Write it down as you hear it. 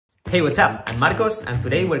Hey, what's up? I'm Marcos, and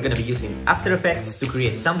today we're gonna be using After Effects to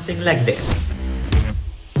create something like this.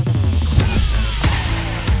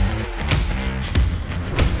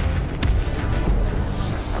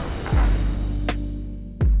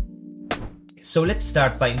 So let's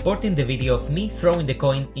start by importing the video of me throwing the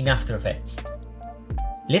coin in After Effects.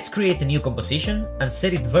 Let's create a new composition and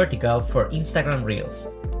set it vertical for Instagram Reels.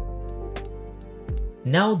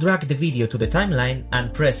 Now drag the video to the timeline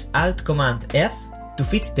and press Alt-Command-F to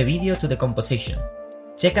fit the video to the composition.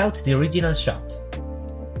 Check out the original shot.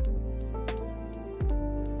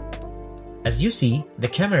 As you see, the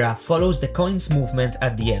camera follows the coin's movement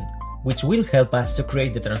at the end, which will help us to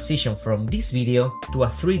create the transition from this video to a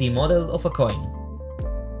 3D model of a coin.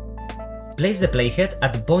 Place the playhead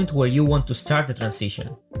at the point where you want to start the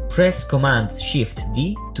transition. Press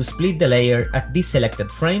Command-Shift-D to split the layer at this selected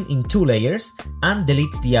frame in 2 layers and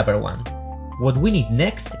delete the upper one. What we need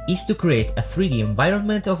next is to create a 3D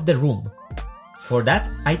environment of the room. For that,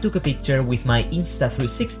 I took a picture with my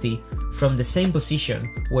Insta360 from the same position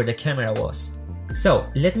where the camera was. So,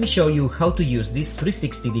 let me show you how to use this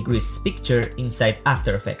 360 degrees picture inside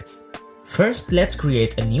After Effects. First, let's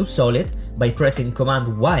create a new solid by pressing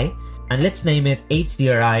Command-Y and let's name it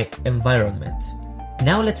HDRI Environment.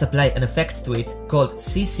 Now let's apply an effect to it called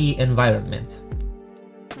CC Environment.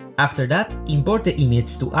 After that, import the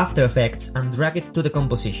image to After Effects and drag it to the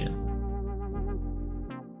composition.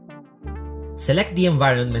 Select the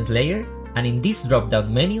environment layer and in this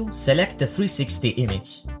drop-down menu, select the 360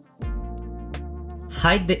 image.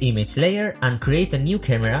 Hide the image layer and create a new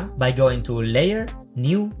camera by going to Layer,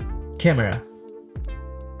 New, Camera.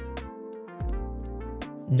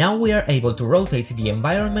 Now we are able to rotate the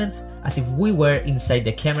environment as if we were inside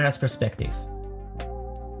the camera's perspective.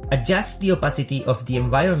 Adjust the opacity of the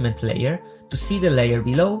environment layer to see the layer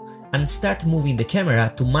below and start moving the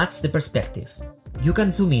camera to match the perspective. You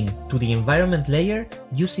can zoom in to the environment layer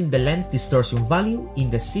using the lens distortion value in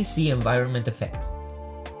the CC environment effect.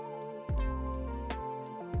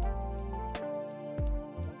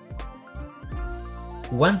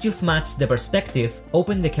 Once you've matched the perspective,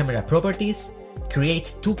 open the camera properties,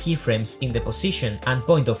 create 2 keyframes in the position and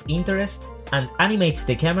point of interest, and animate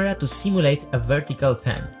the camera to simulate a vertical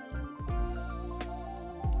pan.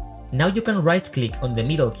 Now you can right-click on the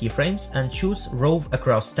middle keyframes and choose Rove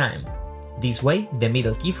Across Time. This way, the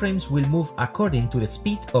middle keyframes will move according to the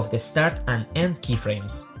speed of the start and end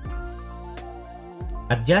keyframes.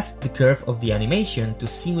 Adjust the curve of the animation to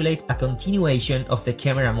simulate a continuation of the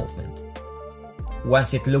camera movement.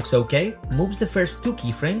 Once it looks okay, move the first 2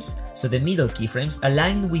 keyframes so the middle keyframes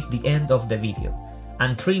align with the end of the video,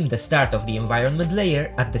 and trim the start of the environment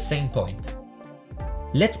layer at the same point.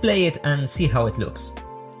 Let's play it and see how it looks.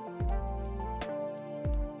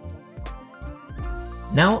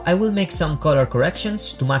 Now I will make some color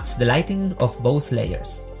corrections to match the lighting of both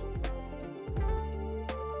layers.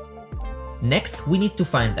 Next, we need to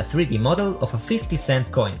find a 3D model of a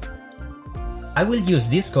 50-cent coin. I will use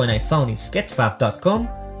this coin I found in sketchfab.com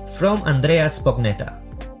from Andrea Spognetta.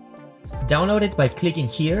 Download it by clicking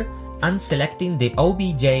here and selecting the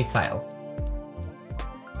OBJ file.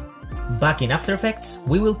 Back in After Effects,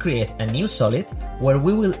 we will create a new solid where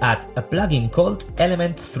we will add a plugin called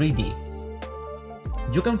Element 3D.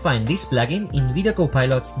 You can find this plugin in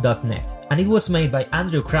videocopilot.net, and it was made by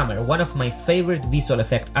Andrew Kramer, one of my favorite visual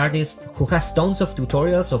effect artists who has tons of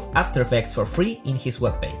tutorials of After Effects for free in his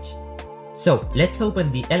webpage. So let's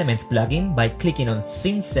open the Element plugin by clicking on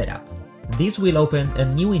Scene Setup. This will open a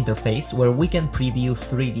new interface where we can preview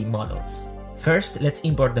 3D models. First, let's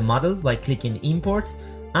import the model by clicking Import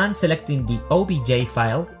and selecting the OBJ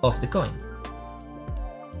file of the coin.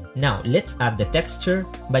 Now let's add the texture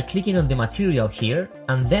by clicking on the material here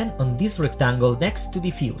and then on this rectangle next to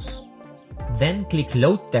diffuse. Then click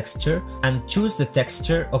Load Texture and choose the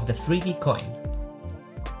texture of the 3D coin.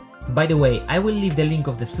 By the way, I will leave the link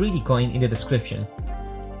of the 3D coin in the description.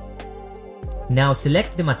 Now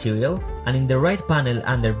select the material and in the right panel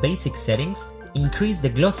under Basic Settings, increase the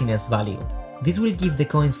glossiness value. This will give the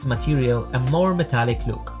coin's material a more metallic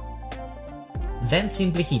look. Then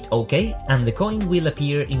simply hit OK and the coin will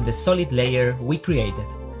appear in the solid layer we created.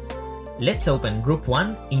 Let's open Group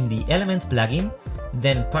 1 in the Element plugin,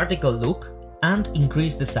 then Particle Look and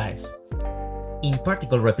increase the size. In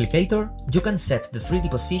Particle Replicator, you can set the 3D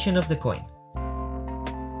position of the coin.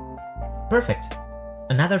 Perfect!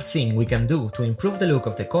 Another thing we can do to improve the look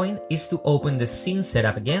of the coin is to open the Scene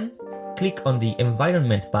Setup again, click on the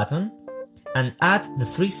Environment button, and add the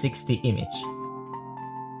 360 image.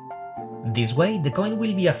 This way, the coin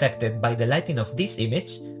will be affected by the lighting of this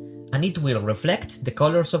image, and it will reflect the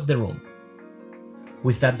colors of the room.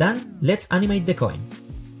 With that done, let's animate the coin.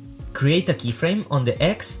 create a keyframe on the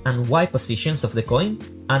X and Y positions of the coin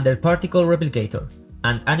under Particle Replicator,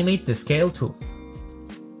 and animate the scale too.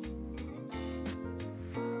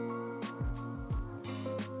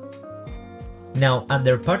 Now,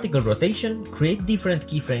 under Particle Rotation, create different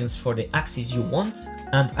keyframes for the axis you want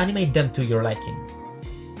and animate them to your liking.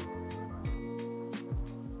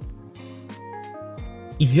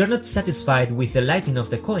 If you're not satisfied with the lighting of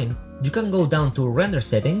the coin, you can go down to Render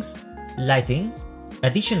Settings, Lighting,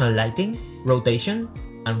 Additional Lighting, Rotation,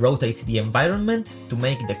 and rotate the environment to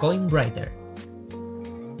make the coin brighter.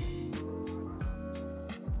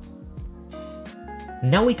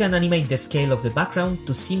 Now we can animate the scale of the background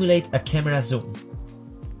to simulate a camera zoom.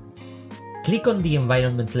 Click on the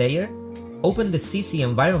environment layer, open the CC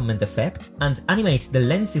environment effect, and animate the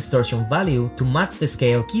lens distortion value to match the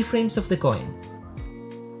scale keyframes of the coin.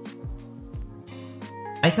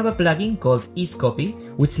 I have a plugin called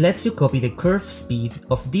EaseCopy, which lets you copy the curve speed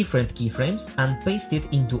of different keyframes and paste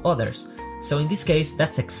it into others, so in this case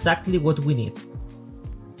that's exactly what we need.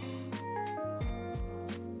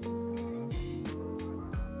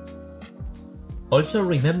 Also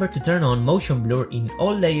remember to turn on motion blur in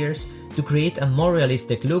all layers to create a more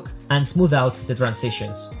realistic look and smooth out the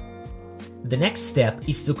transitions. The next step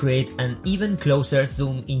is to create an even closer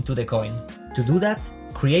zoom into the coin. To do that,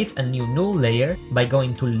 create a new null layer by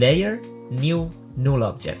going to Layer, New, Null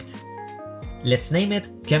Object. Let's name it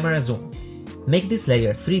Camera Zoom. Make this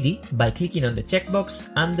layer 3D by clicking on the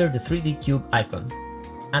checkbox under the 3D cube icon.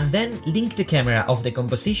 And then link the camera of the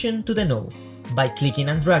composition to the null by clicking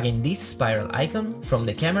and dragging this spiral icon from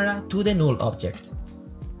the camera to the null object.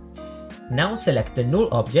 Now select the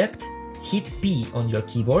null object, hit P on your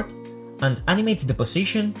keyboard, and animate the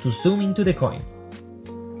position to zoom into the coin.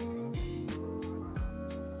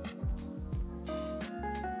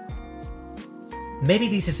 Maybe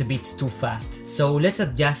this is a bit too fast, so let's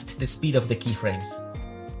adjust the speed of the keyframes.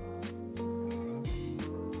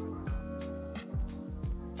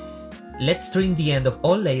 Let's trim the end of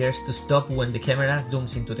all layers to stop when the camera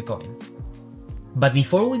zooms into the coin. But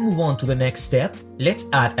before we move on to the next step, let's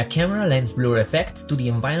add a camera lens blur effect to the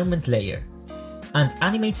environment layer, and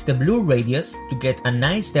animate the blur radius to get a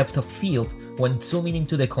nice depth of field when zooming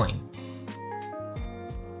into the coin.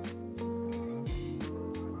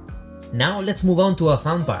 Now let's move on to a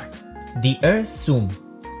fun part, the Earth zoom.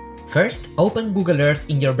 First, open Google Earth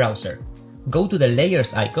in your browser, go to the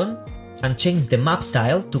Layers icon, and change the map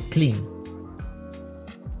style to Clean.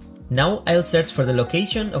 Now I'll search for the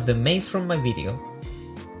location of the maze from my video.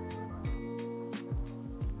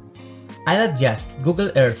 I'll adjust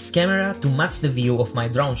Google Earth's camera to match the view of my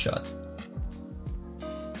drone shot.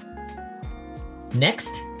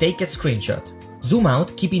 Next, take a screenshot. Zoom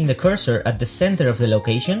out, keeping the cursor at the center of the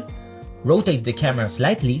location, rotate the camera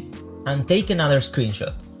slightly, and take another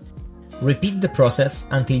screenshot. Repeat the process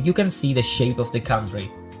until you can see the shape of the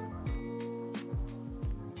country.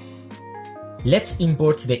 Let's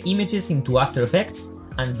import the images into After Effects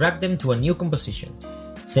and drag them to a new composition.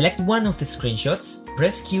 Select one of the screenshots,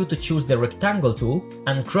 press Q to choose the rectangle tool,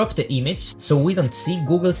 and crop the image so we don't see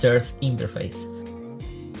Google's Earth interface.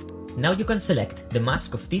 Now you can select the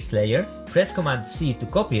mask of this layer, press Command C to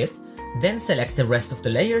copy it, then select the rest of the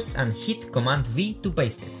layers and hit Command V to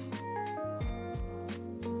paste it.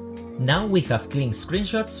 Now we have clean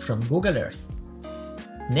screenshots from Google Earth.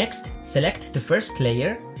 Next, select the first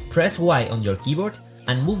layer, press Y on your keyboard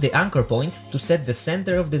and move the anchor point to set the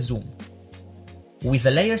center of the zoom. With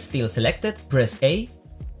the layer still selected, press A,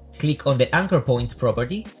 click on the anchor point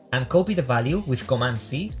property and copy the value with Command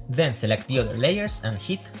C, then select the other layers and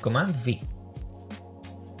hit Command V.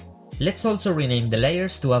 Let's also rename the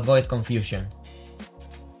layers to avoid confusion.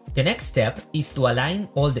 The next step is to align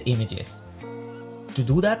all the images. To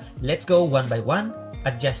do that, let's go one by one,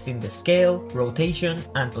 adjusting the scale, rotation,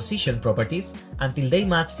 and position properties until they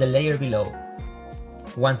match the layer below.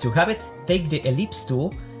 Once you have it, take the ellipse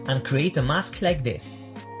tool and create a mask like this.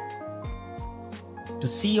 To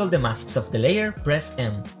see all the masks of the layer, press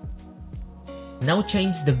M. Now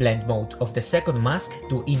change the blend mode of the second mask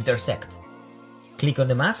to intersect. Click on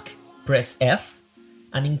the mask, press F,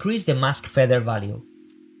 and increase the mask feather value.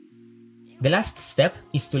 The last step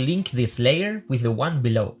is to link this layer with the one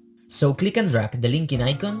below. So click and drag the linking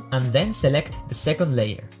icon and then select the second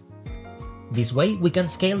layer. This way we can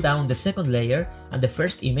scale down the second layer and the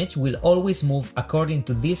first image will always move according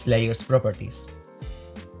to this layer's properties.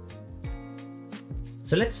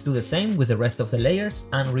 So let's do the same with the rest of the layers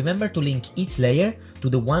and remember to link each layer to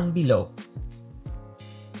the one below.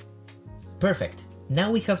 Perfect! Now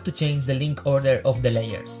we have to change the link order of the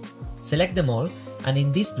layers. Select them all and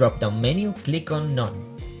in this drop-down menu click on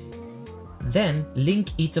None. Then link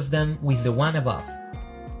each of them with the one above.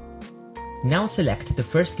 Now select the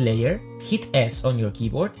first layer, hit S on your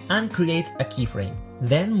keyboard and create a keyframe.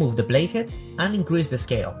 Then move the playhead and increase the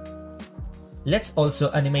scale. Let's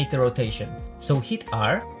also animate the rotation, so hit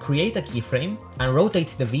R, create a keyframe and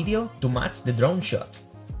rotate the video to match the drone shot.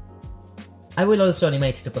 I will also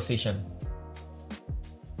animate the position.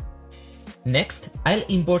 Next, I'll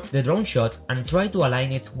import the drone shot and try to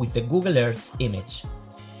align it with the Google Earth's image.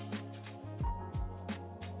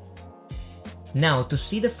 Now, to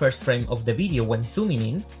see the first frame of the video when zooming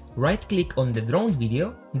in, right-click on the drone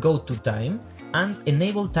video, go to Time, and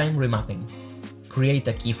enable time remapping. Create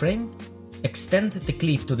a keyframe, extend the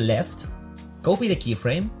clip to the left, copy the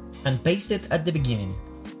keyframe, and paste it at the beginning.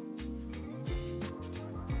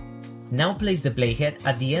 Now place the playhead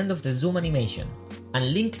at the end of the zoom animation,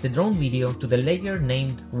 and link the drone video to the layer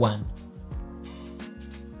named 1.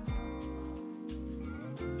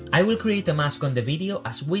 I will create a mask on the video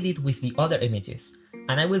as we did with the other images,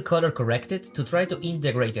 and I will color correct it to try to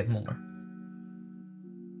integrate it more.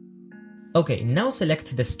 Okay, now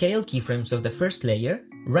select the scale keyframes of the first layer,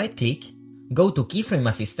 right-click, go to Keyframe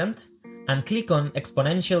Assistant, and click on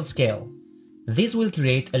Exponential Scale. This will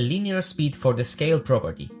create a linear speed for the scale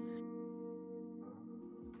property.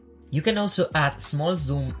 You can also add small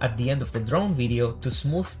zoom at the end of the drone video to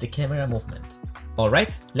smooth the camera movement.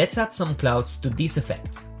 Alright, let's add some clouds to this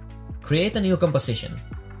effect. Create a new composition,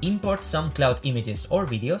 import some cloud images or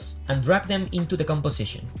videos, and drag them into the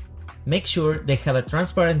composition. Make sure they have a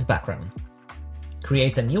transparent background.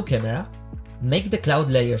 Create a new camera, make the cloud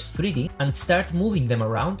layers 3D and start moving them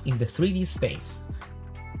around in the 3D space.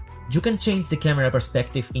 You can change the camera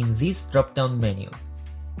perspective in this drop-down menu.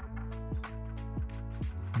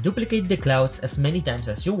 Duplicate the clouds as many times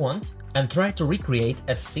as you want and try to recreate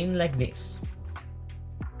a scene like this.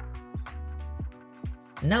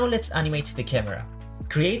 Now let's animate the camera.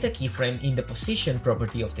 Create a keyframe in the position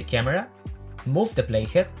property of the camera, move the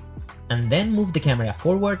playhead, and then move the camera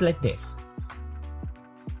forward like this.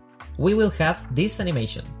 We will have this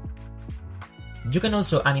animation. You can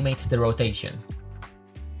also animate the rotation.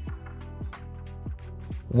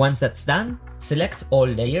 Once that's done, select all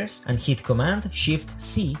layers and hit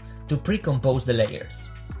Command-Shift-C to pre-compose the layers.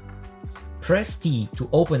 Press T to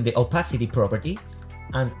open the opacity property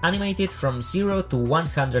and animate it from 0 to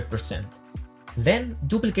 100%. Then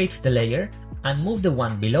duplicate the layer and move the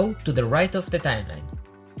one below to the right of the timeline.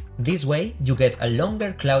 This way you get a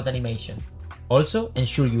longer cloud animation. Also,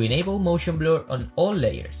 ensure you enable motion blur on all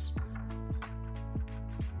layers.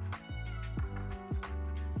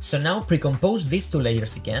 So now pre-compose these two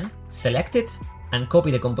layers again, select it, and copy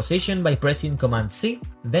the composition by pressing Command-C,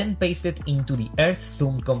 then paste it into the Earth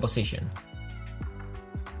Zoom composition.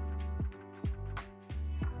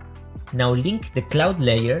 Now link the cloud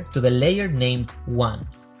layer to the layer named 1.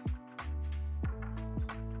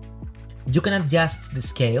 You can adjust the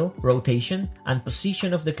scale, rotation, and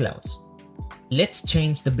position of the clouds. Let's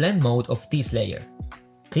change the blend mode of this layer.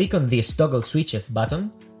 Click on this Toggle Switches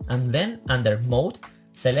button, and then under Mode,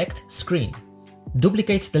 select Screen.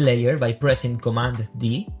 Duplicate the layer by pressing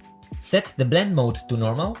Command-D, set the blend mode to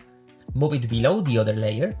normal, move it below the other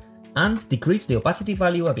layer, and decrease the opacity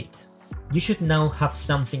value a bit. You should now have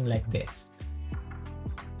something like this.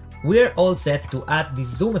 We're all set to add this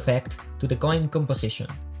zoom effect to the coin composition.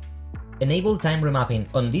 Enable time remapping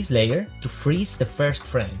on this layer to freeze the first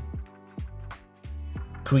frame.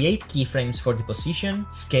 Create keyframes for the position,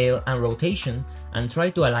 scale, and rotation, and try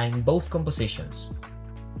to align both compositions.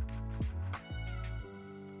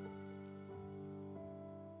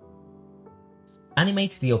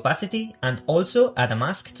 Animate the opacity and also add a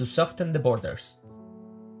mask to soften the borders.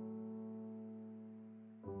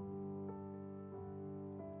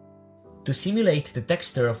 To simulate the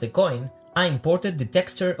texture of the coin, I imported the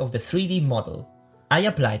texture of the 3D model. I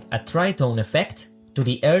applied a tritone effect to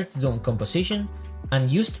the Earth Zoom composition and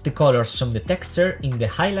used the colors from the texture in the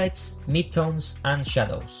highlights, midtones, and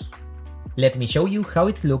shadows. Let me show you how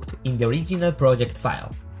it looked in the original project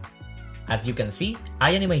file. As you can see,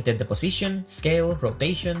 I animated the position, scale,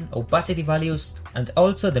 rotation, opacity values, and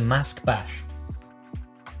also the mask path.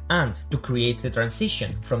 And to create the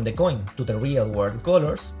transition from the coin to the real-world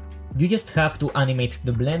colors, you just have to animate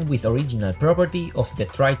the blend with original property of the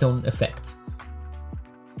tritone effect.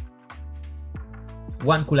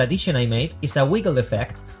 One cool addition I made is a wiggle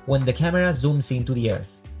effect when the camera zooms into the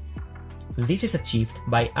Earth. This is achieved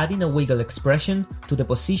by adding a wiggle expression to the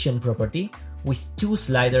position property with two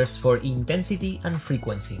sliders for intensity and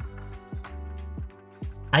frequency.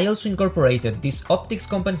 I also incorporated this optics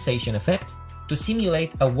compensation effect to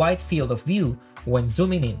simulate a wide field of view when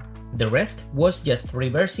zooming in. The rest was just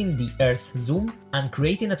reversing the Earth zoom and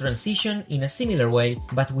creating a transition in a similar way,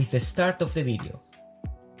 but with the start of the video.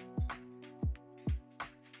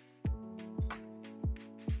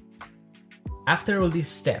 After all these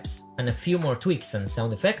steps and a few more tweaks and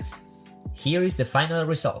sound effects, here is the final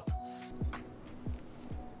result.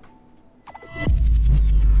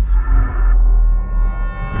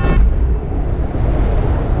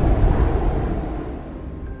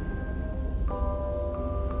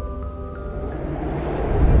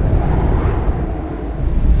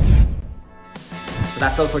 So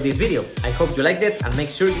that's all for this video. I hope you liked it and make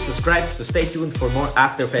sure you subscribe to stay tuned for more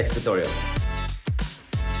After Effects tutorials.